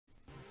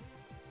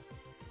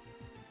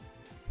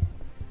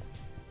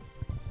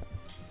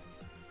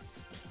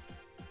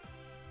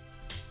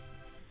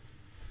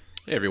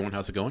Hey everyone,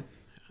 how's it going?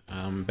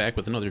 I'm back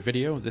with another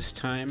video. This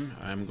time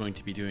I'm going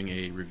to be doing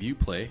a review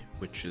play,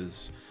 which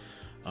is,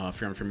 if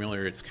you're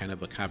unfamiliar, it's kind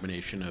of a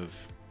combination of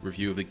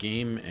review of the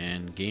game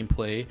and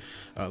gameplay.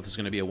 This is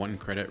going to be a 1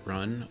 credit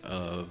run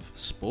of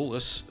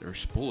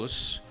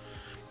Spolous,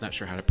 not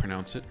sure how to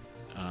pronounce it,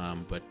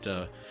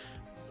 but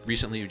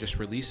recently just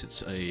released.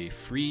 It's a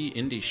free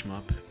indie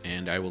shmup,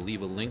 and I will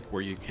leave a link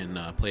where you can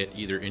play it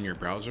either in your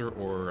browser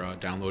or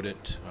download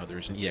it.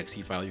 There's an exe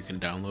file you can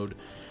download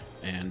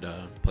and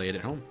play it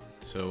at home.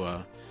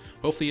 So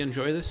hopefully you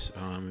enjoy this.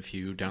 If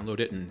you download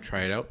it and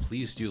try it out,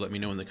 please do let me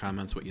know in the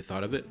comments what you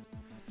thought of it.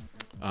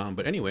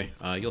 But anyway,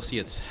 you'll see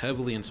it's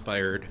heavily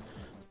inspired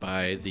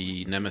by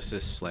the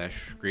Nemesis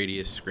 /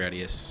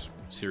 Gradius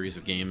series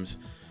of games,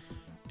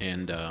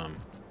 and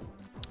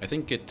I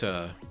think it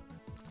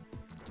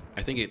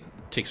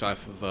takes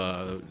off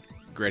of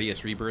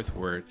Gradius Rebirth,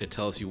 where it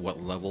tells you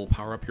what level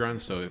power up you're on.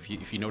 So if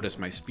you notice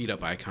my speed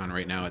up icon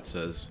right now, it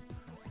says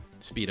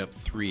speed up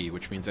 3,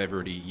 which means I've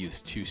already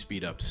used 2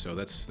 speed ups. So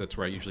that's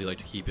where I usually like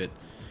to keep it.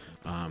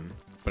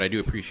 But I do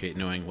appreciate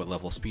knowing what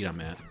level speed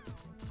I'm at.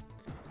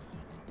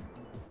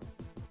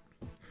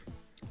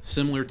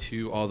 Similar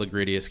to all the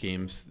Gradius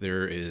games,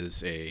 there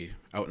is a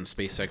out in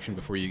space section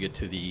before you get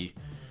to the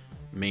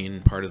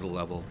main part of the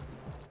level.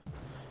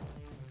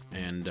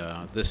 And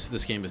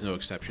this game is no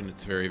exception.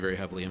 It's very, very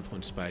heavily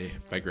influenced by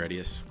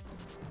Gradius.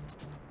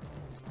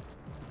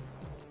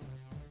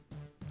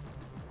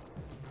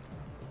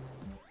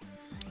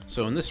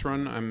 So in this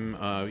run,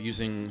 I'm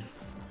using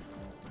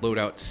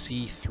loadout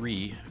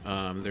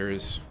C3.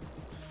 There's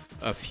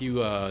a few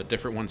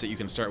different ones that you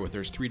can start with.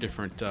 There's 3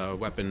 different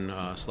weapon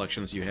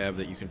selections you have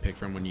that you can pick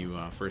from when you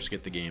first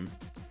get the game.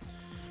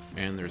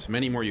 And there's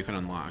many more you can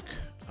unlock.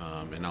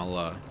 And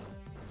I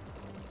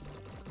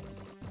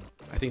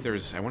think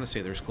I want to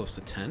say there's close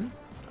to 10.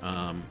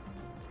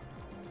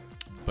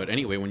 But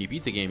anyway, when you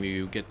beat the game,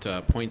 you get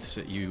points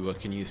that you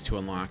can use to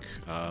unlock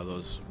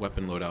those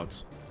weapon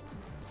loadouts.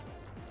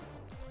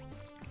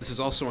 This is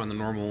also on the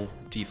normal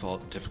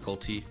default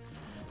difficulty.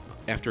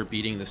 After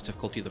beating this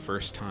difficulty the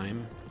first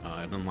time,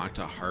 it unlocked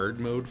a hard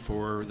mode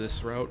for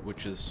this route,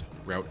 which is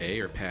Route A,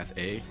 or Path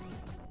A.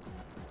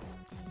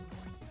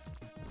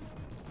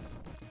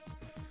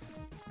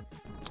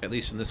 At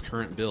least in this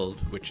current build,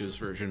 which is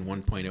version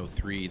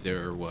 1.03,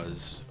 there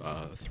was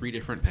 3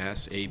 different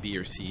paths, A, B,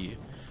 or C,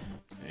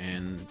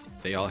 and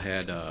they all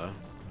had,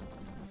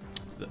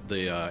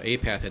 the A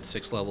path had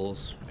 6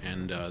 levels,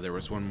 and there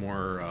was one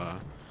more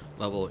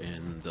level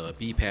in the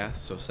B path,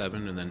 so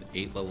 7, and then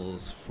 8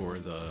 levels for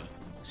the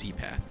C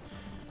path.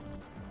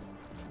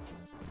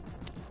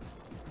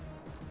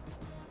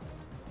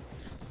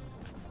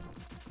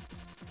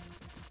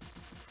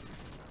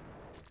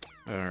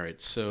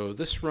 Alright, so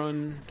this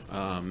run,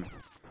 I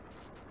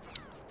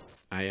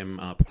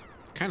am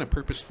kind of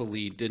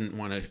purposefully didn't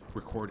want to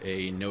record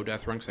a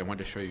no-death run because I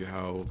wanted to show you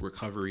how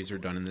recoveries are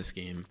done in this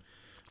game.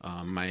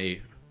 One of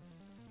my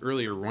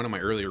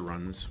earlier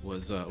runs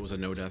was a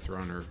no-death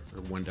run or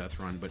 1 death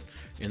run, but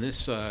in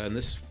this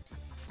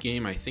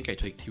game I think I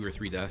take 2 or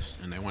 3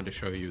 deaths, and I wanted to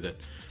show you that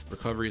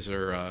recoveries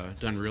are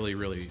done really,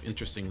 really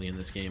interestingly in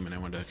this game, and I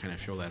wanted to kind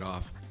of show that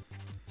off.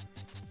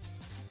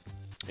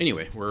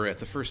 Anyway, we're at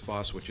the first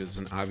boss, which is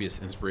an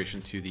obvious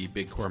inspiration to the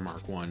Big Core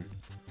Mark 1.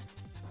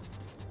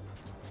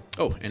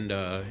 Oh, and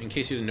in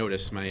case you didn't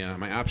notice,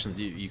 my options,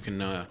 you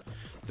can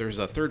there's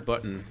a third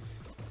button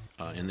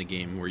in the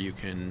game where you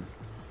can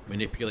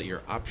manipulate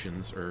your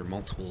options or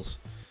multiples.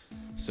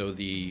 So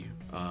the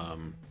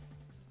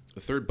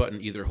third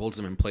button either holds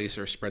them in place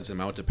or spreads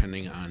them out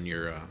depending on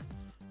your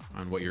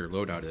on what your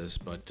loadout is.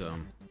 But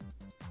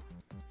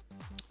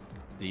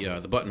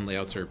the button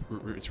layouts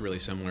it's really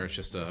similar. It's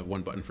just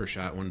 1 button for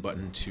shot, 1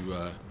 button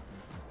to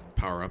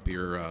power up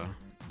your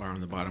bar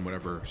on the bottom,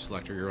 whatever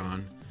selector you're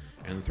on,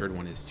 and the third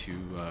one is to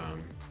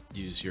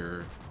use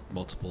your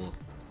multiple,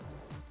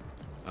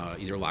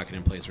 either lock it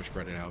in place or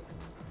spread it out.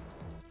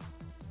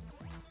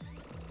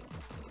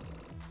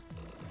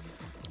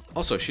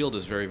 Also, shield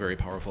is very, very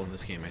powerful in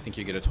this game. I think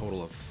you get a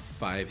total of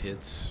 5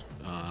 hits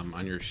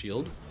on your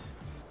shield.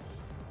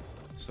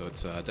 So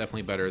it's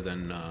definitely better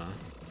than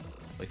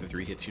like the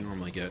 3 hits you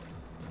normally get.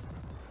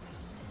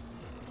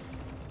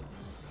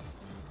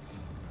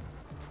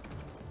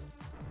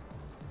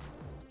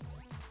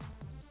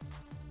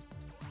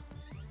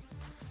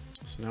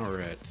 So now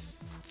we're at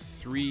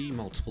 3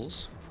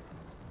 multiples.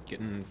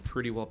 Getting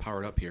pretty well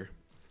powered up here.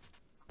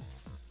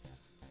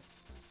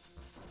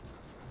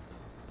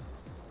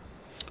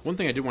 One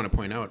thing I did want to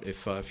point out,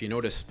 if you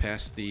notice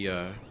past the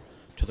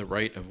to the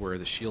right of where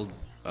the shield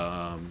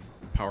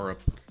power up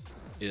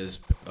is,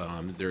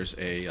 there's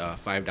a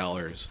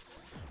 $5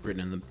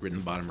 written in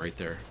the bottom right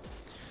there.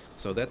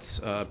 So that's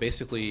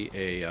basically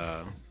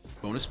a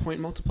bonus point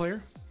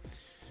multiplier.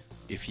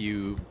 If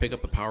you pick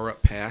up a power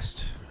up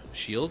past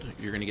shield,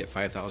 you're going to get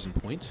 5,000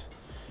 points,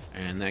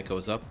 and that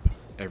goes up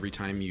every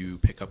time you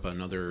pick up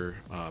another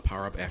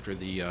power up after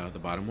the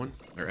bottom one,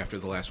 or after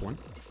the last one.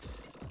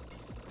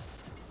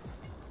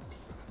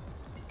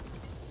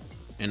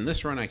 And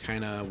this run I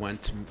kind of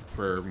went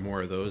for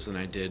more of those than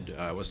I did.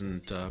 I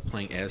wasn't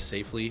playing as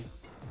safely.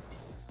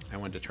 I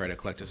wanted to try to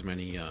collect as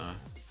many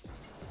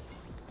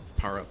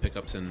power-up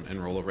pickups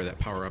and roll over that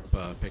power-up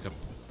pickup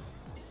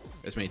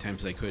as many times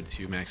as I could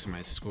to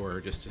maximize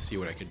score, just to see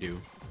what I could do.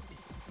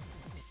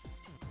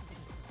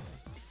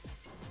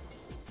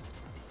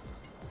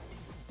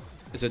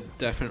 It's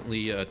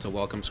definitely it's a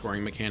welcome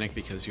scoring mechanic,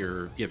 because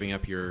you're giving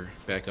up your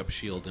backup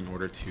shield in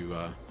order to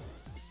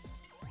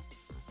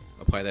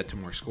apply that to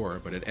more score,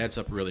 but it adds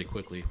up really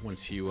quickly.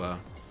 Once you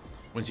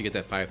get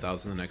that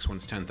 5,000, the next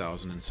one's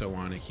 10,000, and so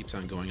on. It keeps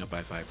on going up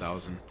by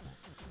 5,000.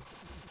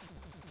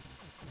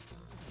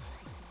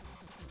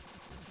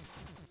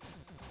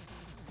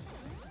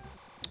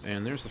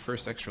 And there's the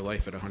first extra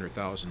life at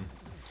 100,000.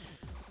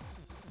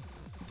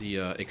 The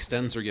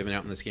extends are given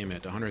out in this game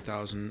at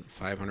 100,000,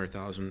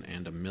 500,000,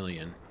 and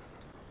 1,000,000.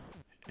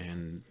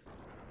 And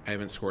I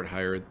haven't scored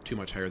too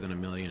much higher than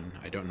 1,000,000.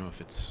 I don't know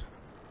if it's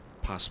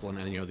possible in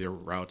any other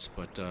routes,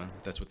 but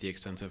that's what the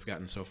extents I've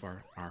gotten so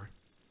far are.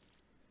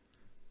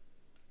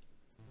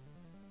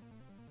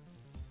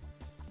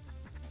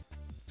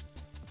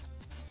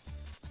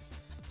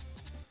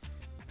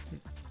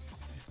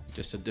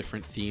 Just a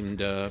different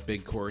themed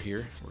big core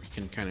here, where you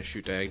can kind of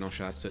shoot diagonal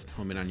shots that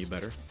home in on you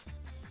better.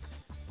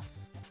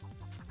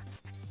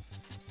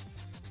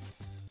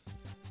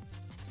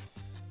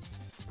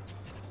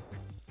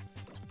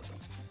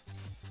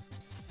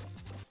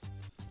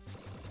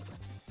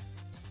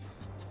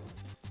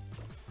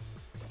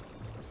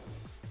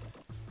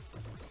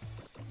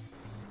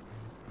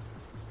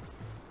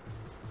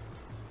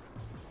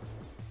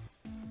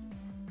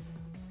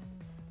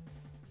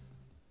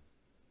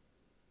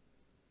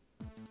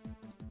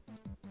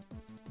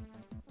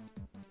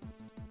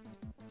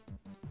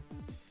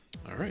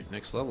 Alright,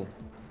 next level.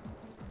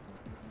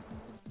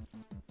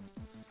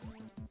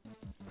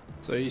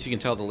 So as you can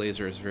tell, the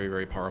laser is very,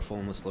 very powerful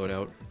in this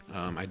loadout.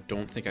 I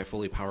don't think I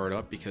fully power it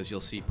up, because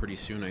you'll see pretty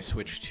soon I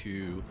switch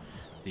to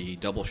the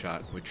double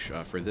shot, which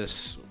for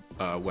this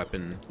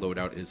weapon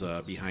loadout is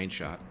a behind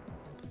shot,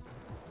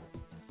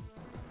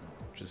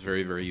 which is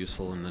very, very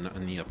useful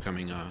in the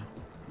upcoming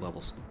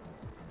levels.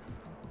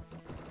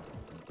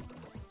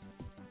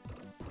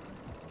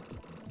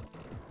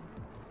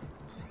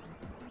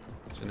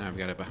 So now I've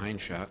got a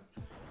behind shot.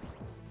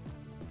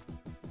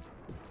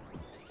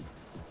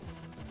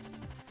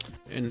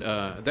 And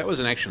that was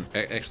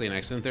actually an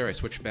accident there. I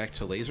switched back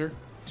to laser,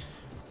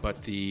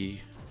 but the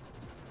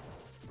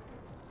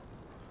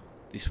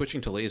switching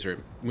to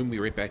laser moved me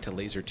right back to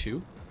laser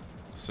 2.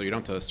 So you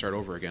don't have to start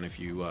over again if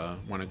you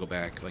want to go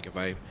back. Like if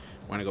I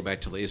want to go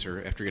back to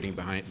laser after getting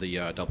behind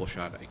the double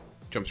shot, I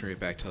jumps right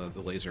back to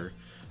the laser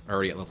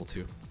already at level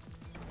 2.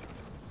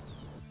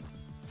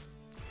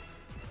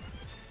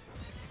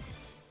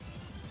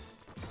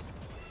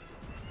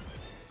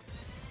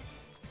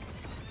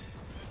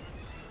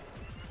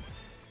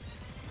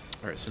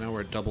 Alright, so now we're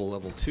at double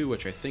level 2,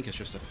 which I think is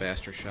just a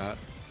faster shot.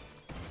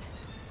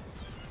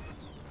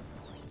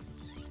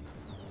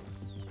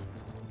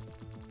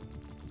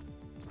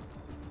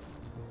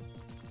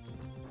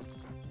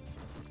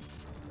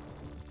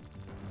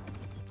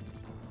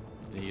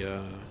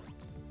 The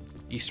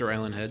Easter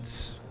Island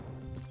heads,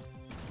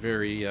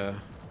 very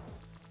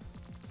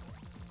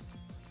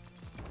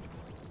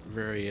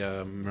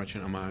much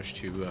an homage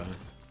to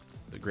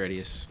the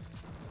Gradius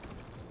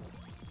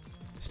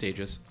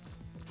stages.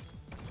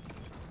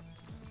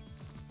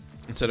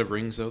 Instead of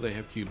rings, though, they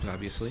have cubes,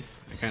 obviously.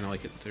 I kind of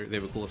like it. They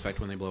have a cool effect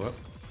when they blow up.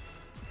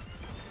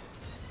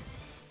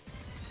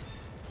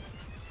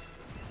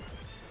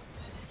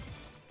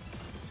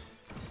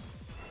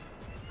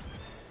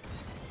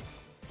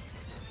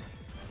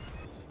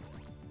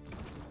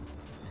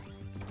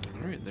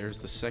 Alright, there's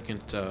the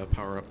second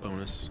power-up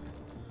bonus.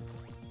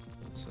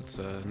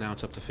 So now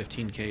it's up to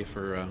 15k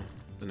for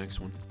the next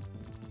one.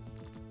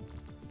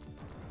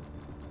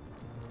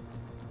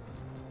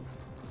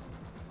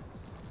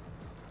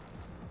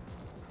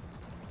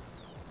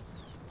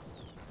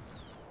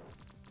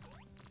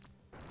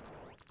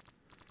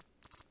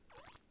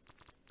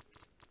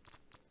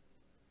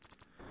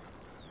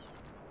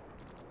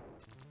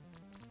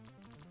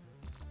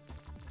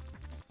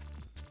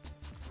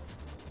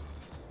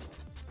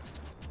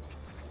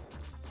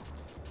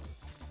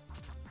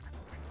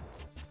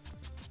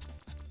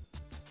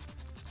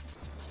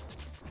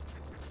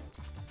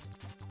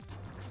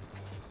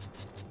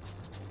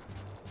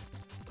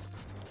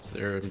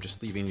 There, I'm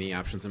just leaving the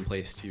options in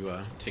place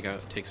to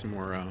take some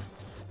more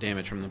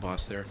damage from the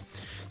boss there.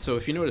 So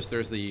if you notice,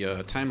 there's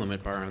the time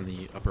limit bar on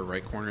the upper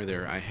right corner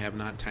there. I have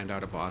not timed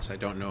out a boss. I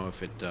don't know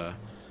if it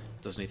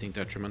does anything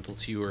detrimental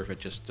to you, or if it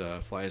just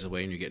flies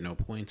away and you get no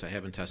points. I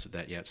haven't tested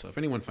that yet, so if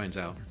anyone finds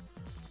out,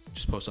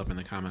 just post up in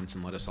the comments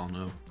and let us all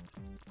know.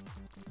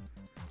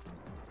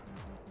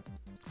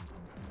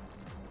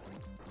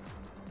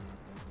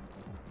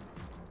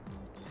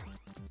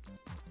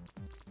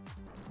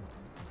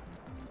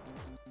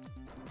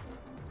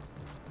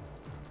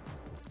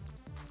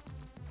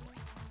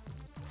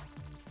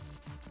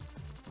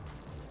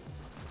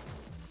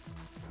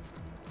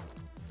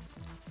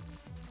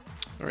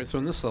 Alright, so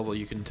in this level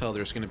you can tell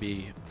there's going to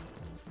be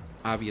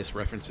obvious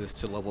references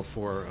to level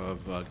 4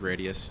 of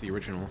Gradius, the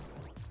original.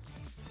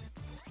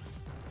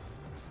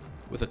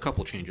 With a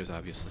couple changes,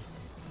 obviously.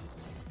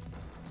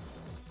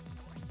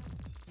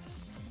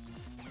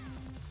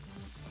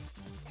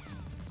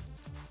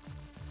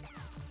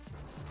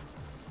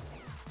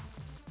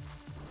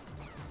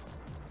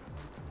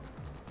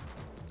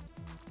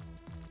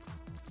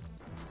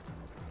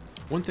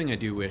 One thing I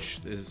do wish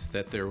is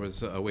that there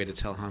was a way to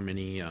tell how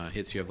many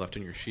hits you have left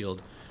on your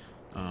shield,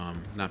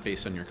 not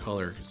based on your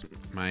color. 'Cause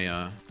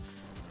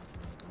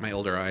my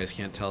older eyes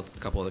can't tell a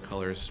couple of the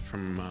colors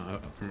from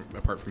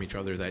apart from each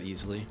other that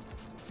easily.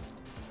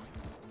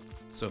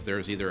 So if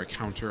there's either a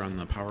counter on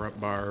the power-up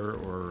bar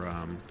or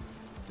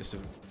just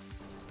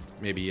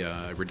maybe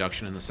a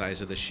reduction in the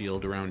size of the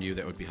shield around you,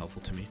 that would be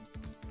helpful to me.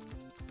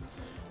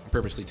 I'm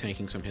purposely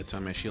tanking some hits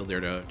on my shield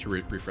there to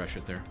refresh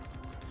it there.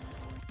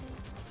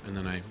 And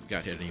then I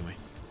got hit anyway.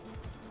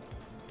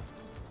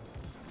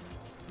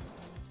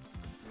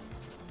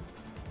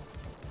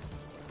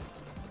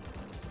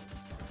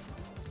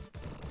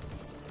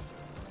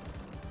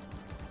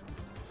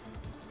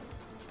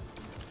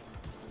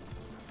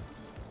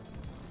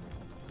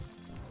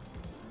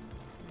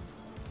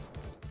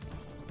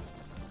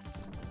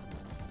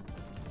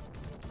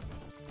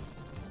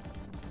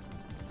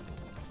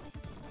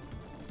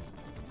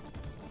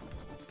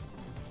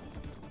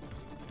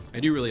 I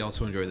do really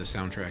also enjoy the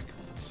soundtrack.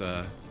 It's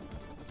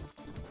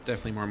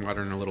definitely more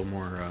modern, a little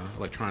more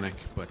electronic,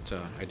 but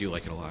I do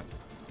like it a lot.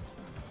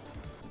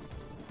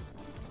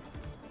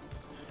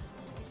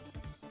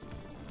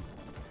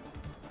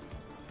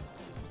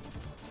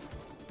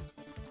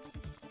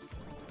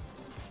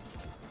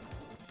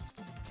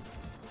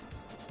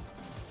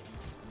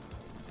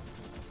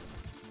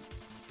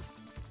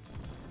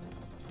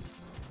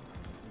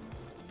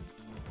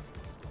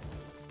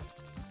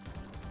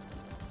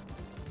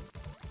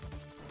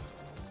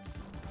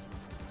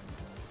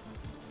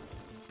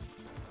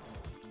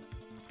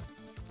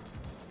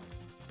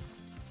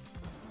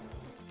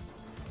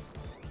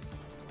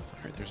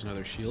 Alright, there's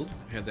another shield.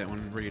 I had that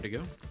one ready to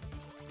go.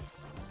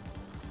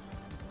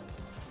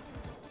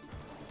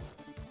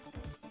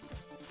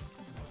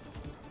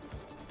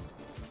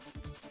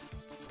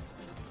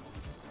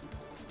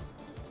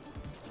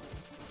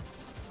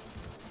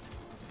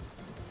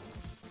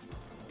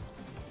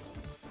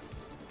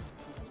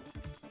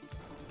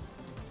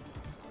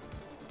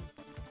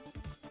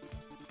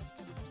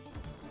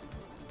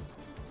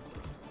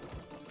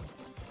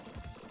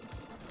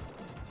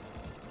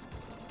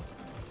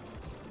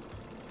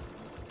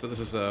 So this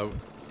is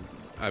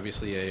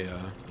obviously a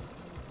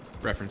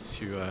reference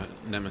to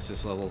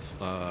Nemesis level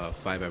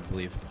 5, I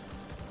believe.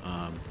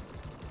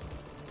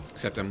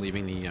 Except I'm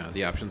leaving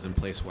the options in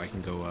place so I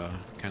can go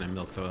kind of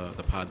milk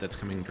the pod that's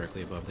coming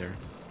directly above there.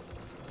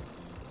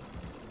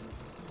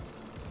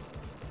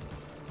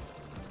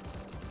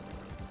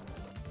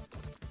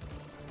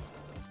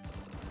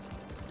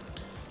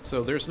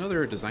 So there's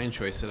another design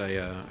choice that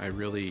I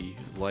really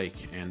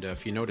like, and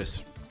if you notice,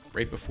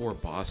 right before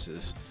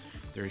bosses,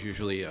 there's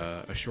usually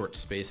a short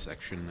space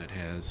section that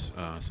has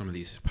some of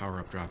these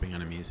power-up dropping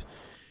enemies,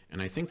 and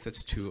I think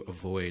that's to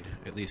avoid,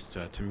 at least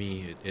to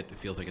me, it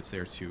feels like it's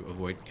there to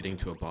avoid getting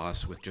to a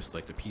boss with just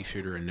like the pea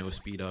shooter and no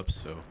speed ups.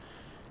 So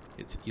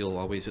you'll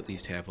always at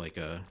least have like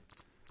a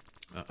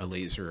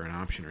laser or an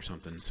option or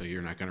something, so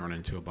you're not going to run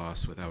into a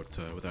boss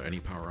without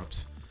any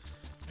power-ups,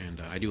 and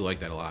I do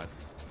like that a lot.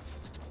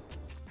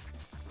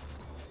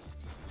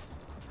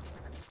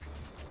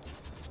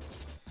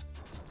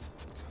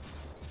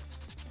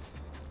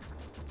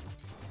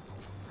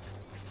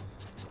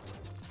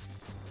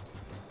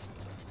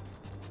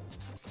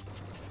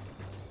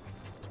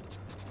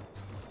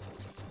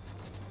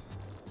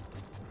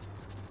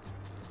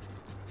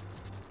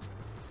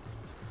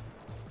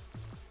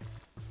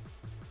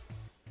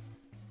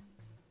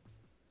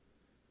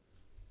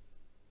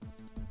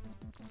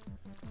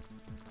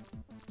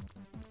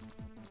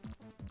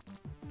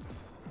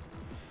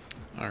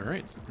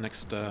 Alright,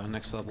 next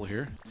level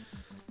here.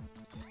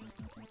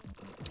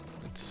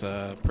 It's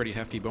pretty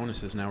hefty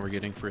bonuses now we're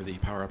getting for the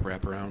power-up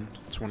wraparound,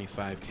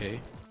 25k.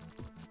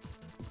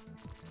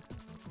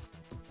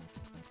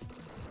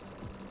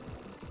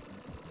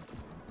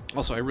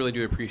 Also, I really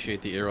do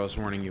appreciate the arrows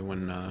warning you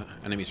when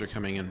enemies are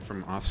coming in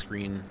from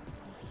off-screen.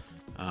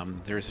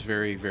 There's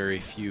very, very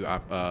few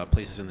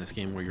places in this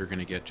game where you're going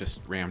to get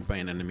just rammed by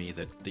an enemy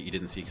that you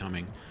didn't see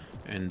coming,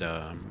 and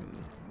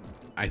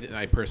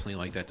I personally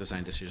like that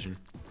design decision.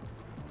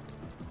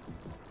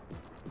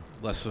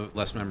 Less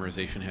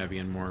memorization heavy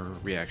and more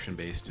reaction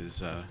based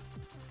is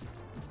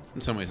in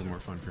some ways more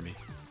fun for me.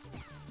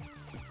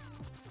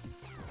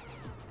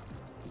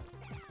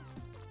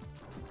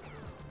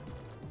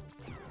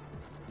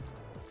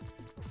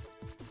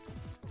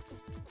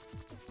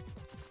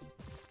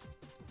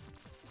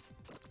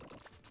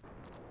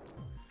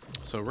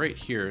 So right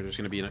here, there's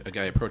going to be a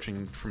guy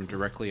approaching from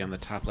directly on the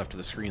top left of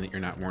the screen that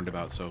you're not warned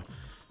about. So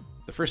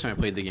the first time I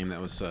played the game,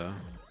 that was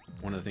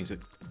one of the things that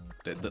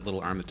that little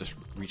arm that just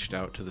reached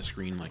out to the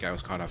screen, like I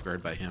was caught off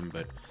guard by him,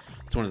 but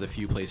it's one of the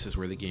few places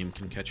where the game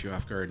can catch you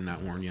off guard and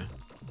not warn you.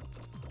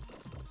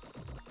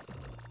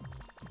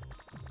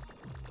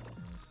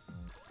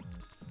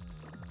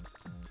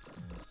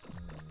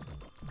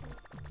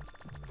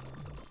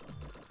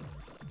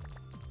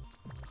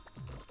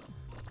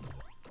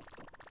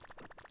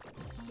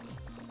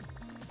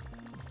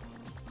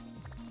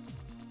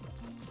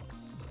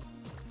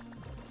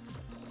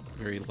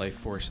 Very Life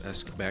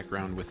Force-esque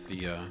background with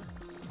the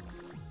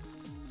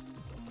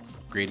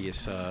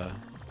Gradius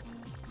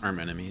arm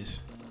enemies.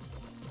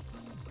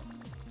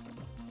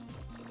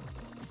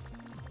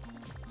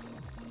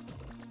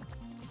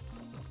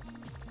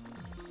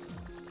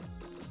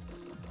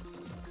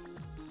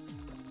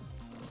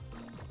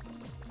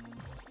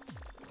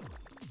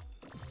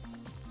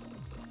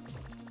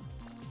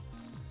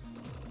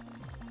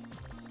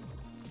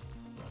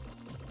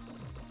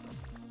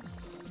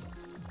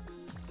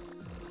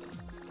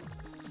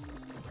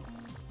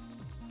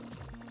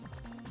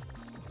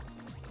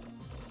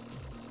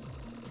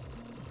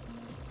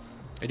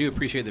 I do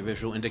appreciate the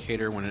visual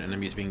indicator when an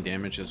enemy is being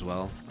damaged as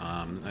well.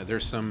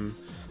 There's some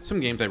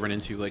games I run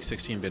into, like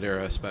 16-bit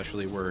era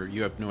especially, where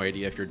you have no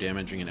idea if you're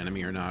damaging an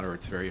enemy or not, or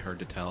it's very hard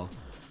to tell,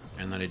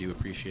 and that I do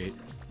appreciate.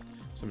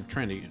 So I'm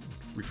trying to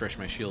refresh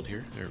my shield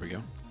here. There we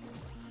go.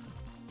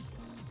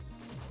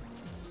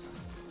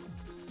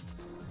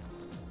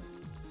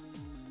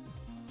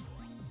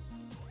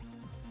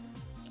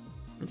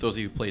 If those of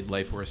you who played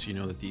Life Force, you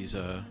know that these,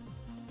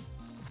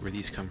 where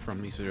these come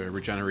from. These are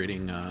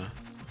regenerating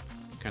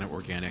kind of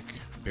organic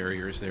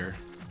barriers there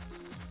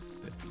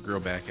that grow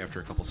back after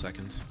a couple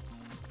seconds.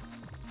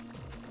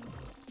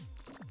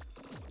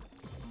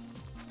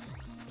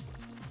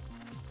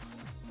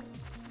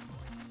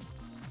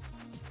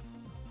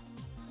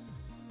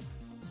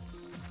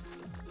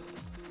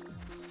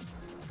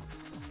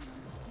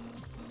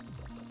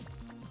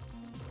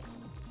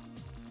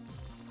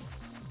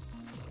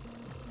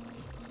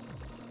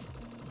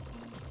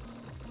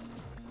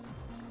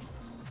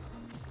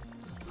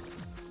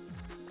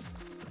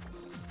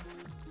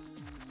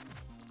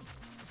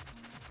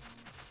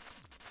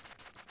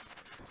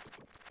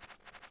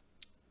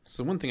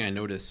 So one thing I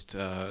noticed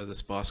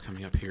this boss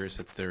coming up here is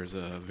that there's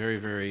a very,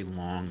 very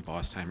long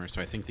boss timer.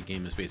 So I think the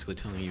game is basically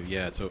telling you,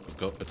 yeah,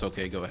 it's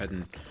okay, go ahead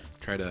and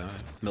try to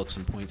milk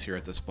some points here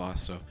at this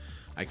boss. So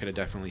I could have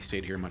definitely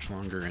stayed here much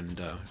longer and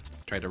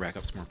tried to rack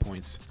up some more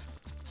points.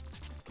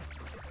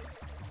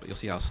 But you'll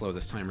see how slow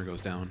this timer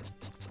goes down.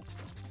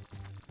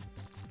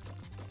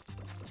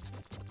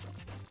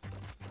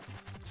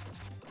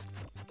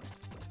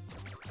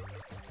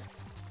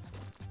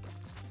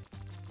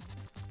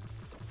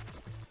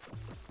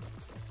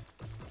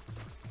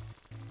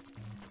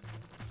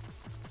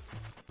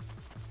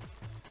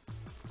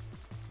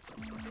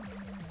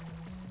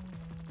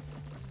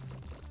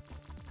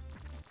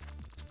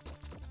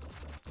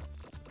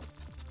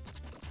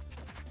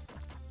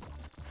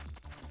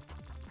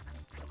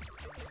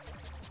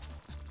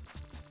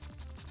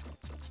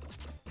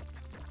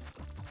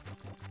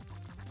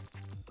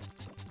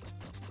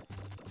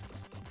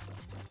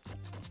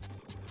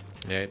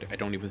 Yeah, I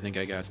don't even think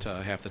I got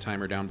half the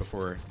timer down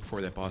before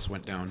that boss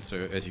went down,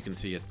 so as you can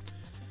see, it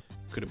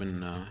could have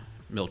been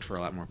milked for a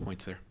lot more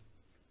points there.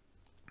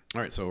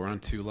 Alright, so we're on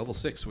to level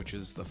 6, which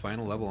is the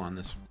final level on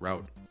this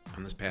route,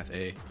 on this path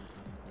A.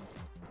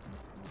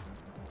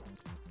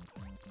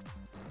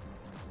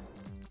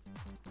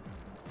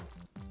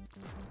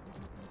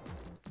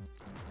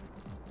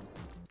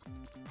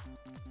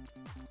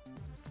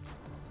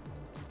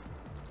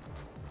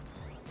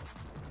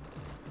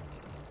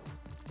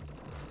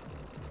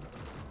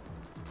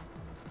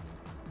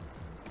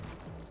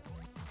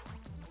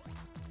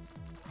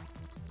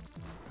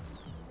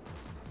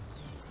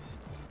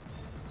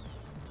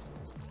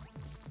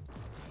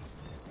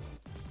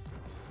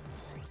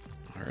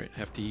 Alright,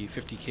 hefty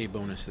 50k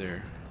bonus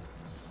there.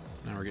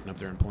 Now we're getting up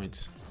there in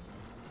points.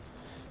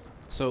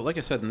 So like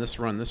I said in this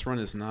run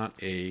is not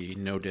a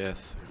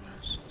no-death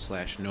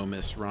 /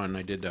 no-miss run.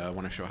 I did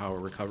want to show how a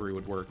recovery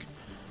would work.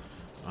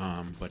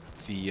 But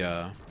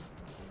the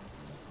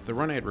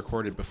run I had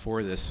recorded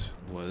before this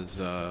was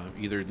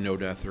either no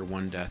death or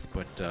 1 death,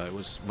 but it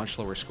was much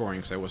lower scoring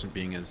because I wasn't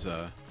being as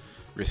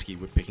risky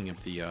with picking up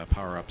the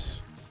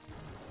power-ups,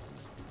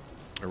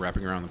 or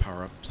wrapping around the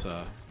power-ups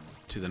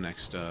to the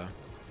next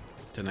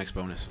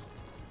bonus.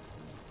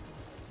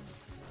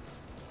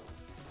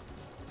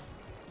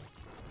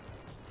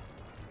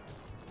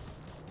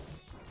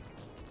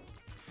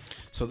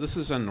 So this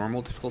is on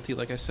normal difficulty,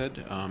 like I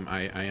said.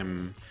 I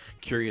am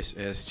curious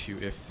as to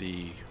if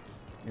the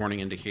warning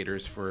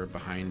indicators for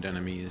behind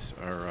enemies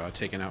are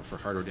taken out for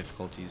harder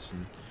difficulties,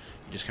 and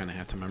you just kind of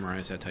have to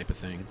memorize that type of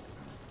thing.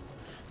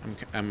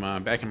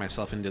 I'm backing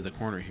myself into the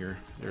corner here.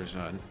 There's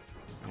I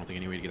don't think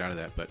any way to get out of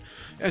that, but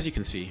as you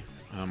can see,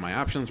 my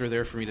options were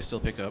there for me to still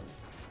pick up,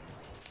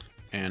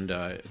 and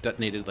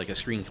detonated like a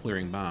screen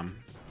clearing bomb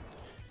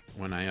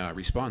when I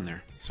respawned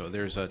there. So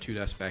there's 2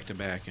 deaths back to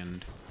back,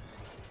 and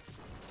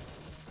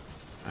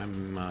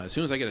I'm as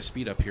soon as I get a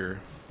speed up here,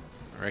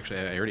 Or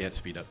actually, I already had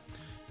speed up.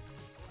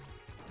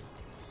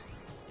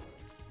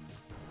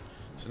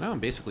 So now I'm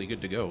basically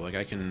good to go. Like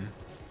I can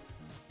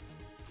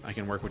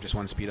work with just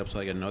one speed up so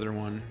I get another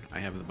one. I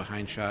have the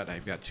behind shot.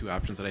 I've got 2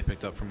 options that I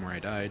picked up from where I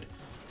died.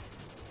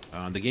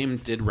 The game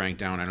did rank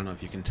down. I don't know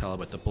if you can tell,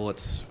 but the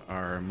bullets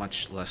are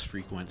much less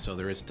frequent, so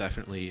there is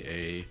definitely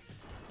a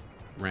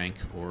rank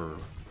or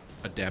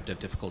adaptive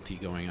difficulty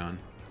going on.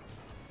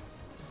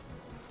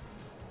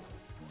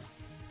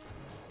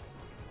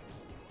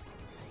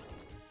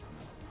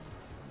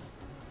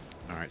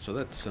 Alright, so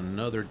that's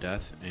another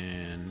death,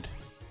 and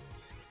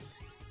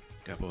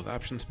got both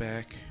options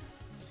back.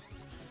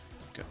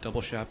 Got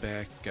double shot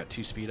back, got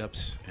 2 speed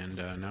ups, and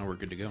now we're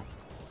good to go.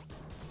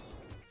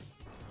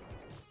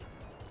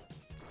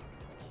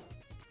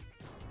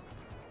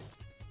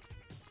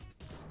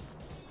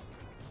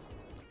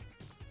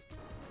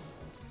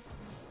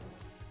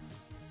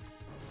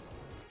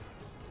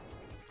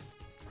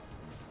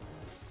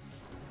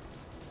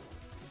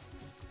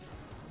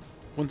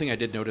 One thing I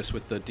did notice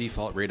with the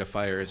default rate of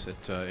fire is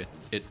that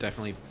it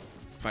definitely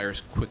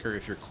fires quicker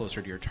if you're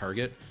closer to your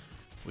target,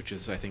 which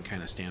is, I think,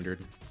 kind of standard.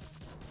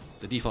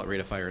 The default rate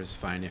of fire is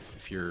fine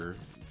if you're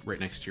right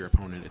next to your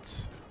opponent.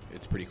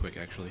 It's pretty quick,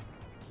 actually.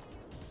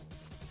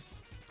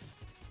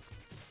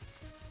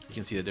 You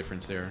can see the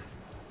difference there.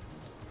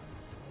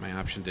 My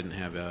option didn't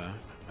have a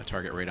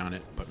target rate on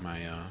it, but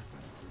my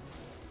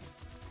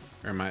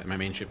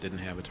main ship didn't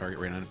have a target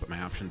rate on it, but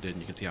my option did, and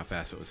you can see how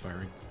fast it was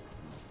firing.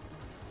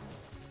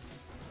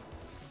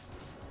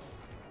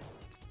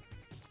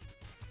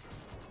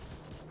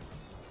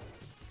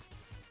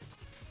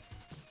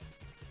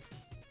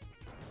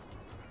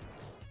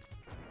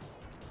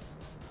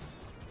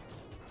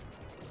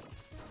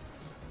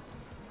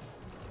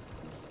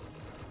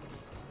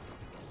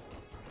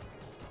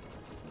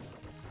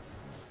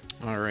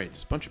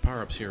 Alright, a bunch of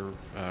power-ups here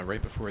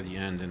right before the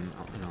end, and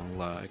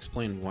I'll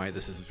explain why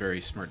this is a very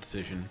smart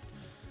decision.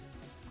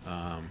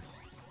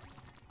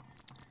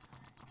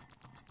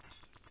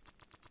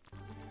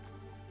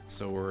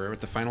 So we're at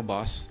the final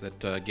boss.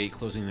 That gate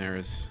closing there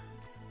is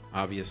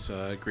obvious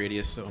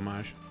Gradius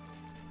homage.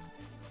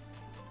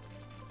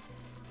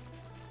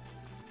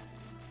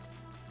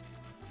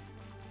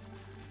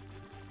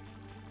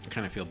 I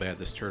kind of feel bad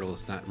this turtle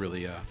is not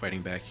really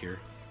fighting back here.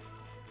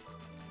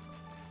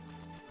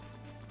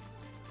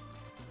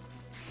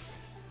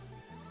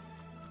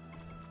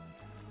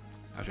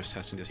 I was just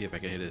testing to see if I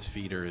could hit his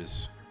feet or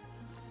his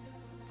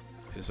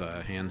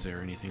hands there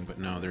or anything, but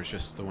no, there's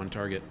just the one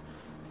target.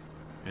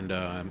 And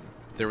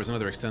there was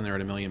another extend there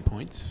at 1,000,000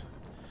 points.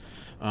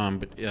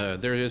 But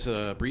there is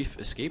a brief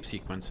escape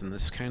sequence, and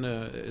this kind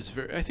of is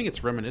very, I think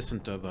it's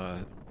reminiscent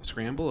of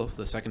Scramble, of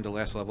the second to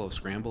last level of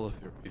Scramble.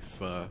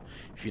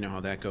 If you know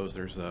how that goes,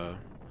 there's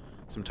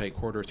some tight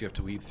corridors you have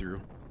to weave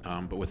through.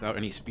 But without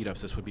any speed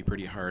ups, this would be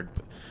pretty hard.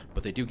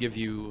 But they do give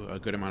you a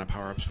good amount of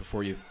power ups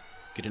before you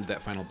get into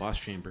that final boss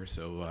chamber,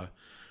 so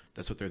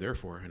that's what they're there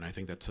for. And I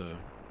think that's a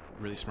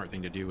really smart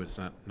thing to do. Is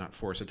not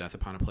force a death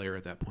upon a player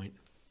at that point.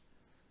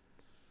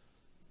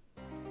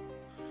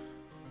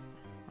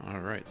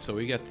 Alright, so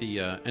we got the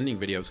ending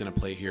video I was going to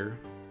play here,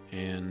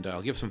 and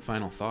I'll give some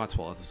final thoughts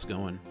while this is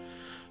going.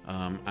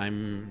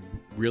 I'm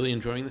really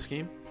enjoying this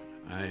game.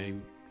 I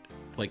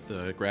like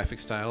the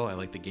graphic style, I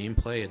like the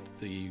gameplay.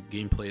 The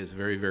gameplay is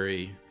very,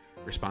 very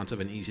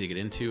responsive and easy to get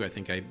into. I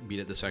think I beat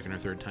it the second or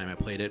third time I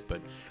played it, but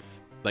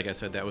like I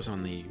said, that was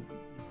on the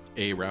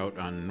A route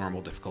on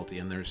normal difficulty,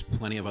 and there's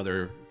plenty of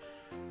other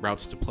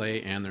routes to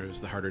play, and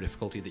there's the harder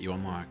difficulty that you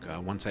unlock.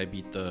 Once I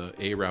beat the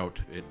A route,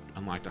 it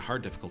unlocked a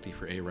hard difficulty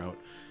for A route,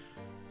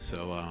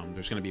 so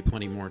there's going to be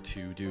plenty more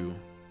to do.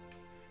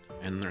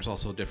 And there's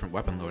also different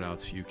weapon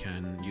loadouts you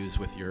can use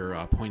with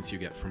your points you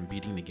get from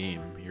beating the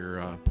game.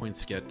 Your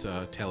points get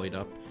tallied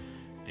up,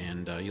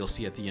 and you'll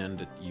see at the end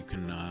that you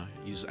can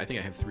use, I think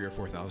I have 3,000 or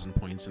 4,000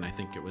 points, and I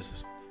think it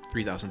was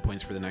 3,000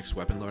 points for the next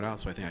weapon loadout,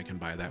 so I think I can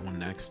buy that one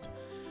next.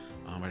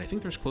 But I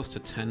think there's close to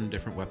 10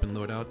 different weapon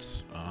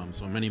loadouts,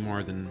 so many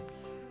more than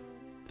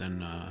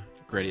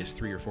Gradius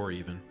 3 or 4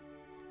 even.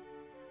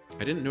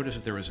 I didn't notice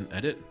if there was an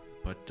edit,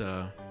 but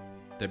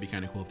that'd be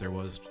kind of cool if there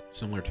was,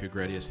 similar to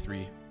Gradius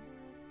 3.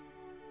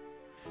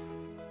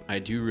 I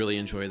do really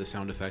enjoy the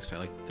sound effects. I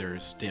like that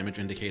there's damage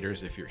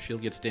indicators. If your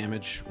shield gets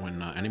damaged,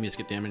 when enemies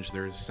get damaged,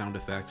 there's sound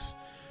effects.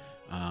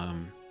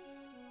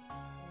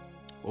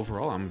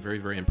 Overall, I'm very,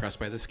 very impressed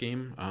by this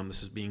game.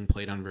 This is being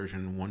played on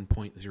version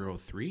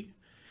 1.03.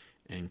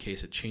 In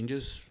case it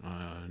changes,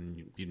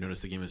 you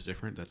notice the game is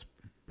different, that's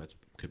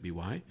could be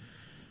why.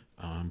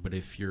 But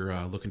if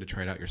you're looking to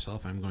try it out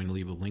yourself, I'm going to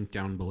leave a link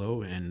down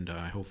below, and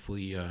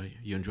hopefully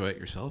you enjoy it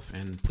yourself.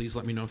 And please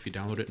let me know if you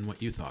download it and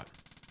what you thought.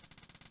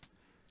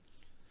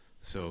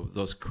 So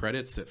those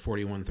credits at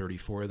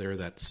 4134 there,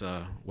 that's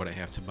what I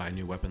have to buy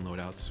new weapon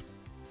loadouts.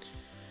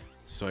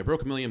 So I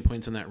broke 1,000,000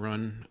 points in that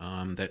run.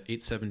 That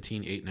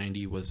 817,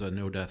 890 was a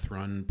no-death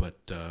run,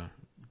 but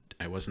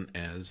I wasn't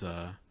as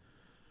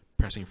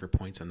pressing for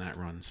points in that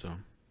run, so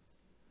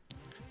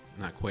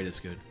not quite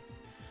as good.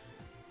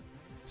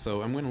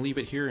 So I'm going to leave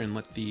it here and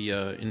let the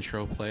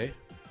intro play.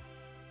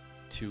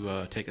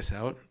 to take us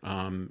out.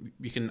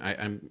 You can.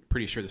 I'm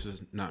pretty sure this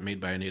is not made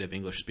by a native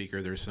English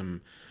speaker. There's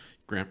some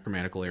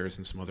grammatical errors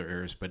and some other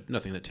errors, but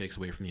nothing that takes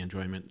away from the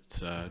enjoyment.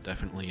 It's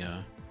definitely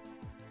a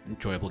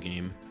enjoyable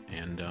game,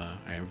 and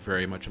I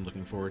very much am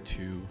looking forward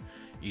to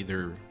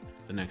either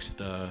the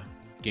next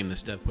game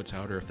this dev puts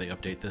out, or if they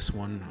update this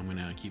one, I'm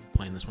gonna keep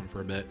playing this one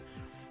for a bit.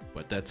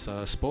 But that's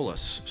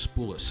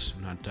Spolous.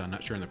 I'm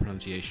not sure on the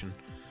pronunciation,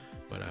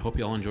 but I hope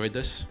you all enjoyed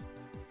this.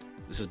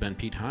 This has been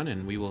Pete Hahn,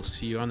 and we will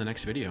see you on the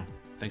next video.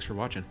 Thanks for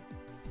watching.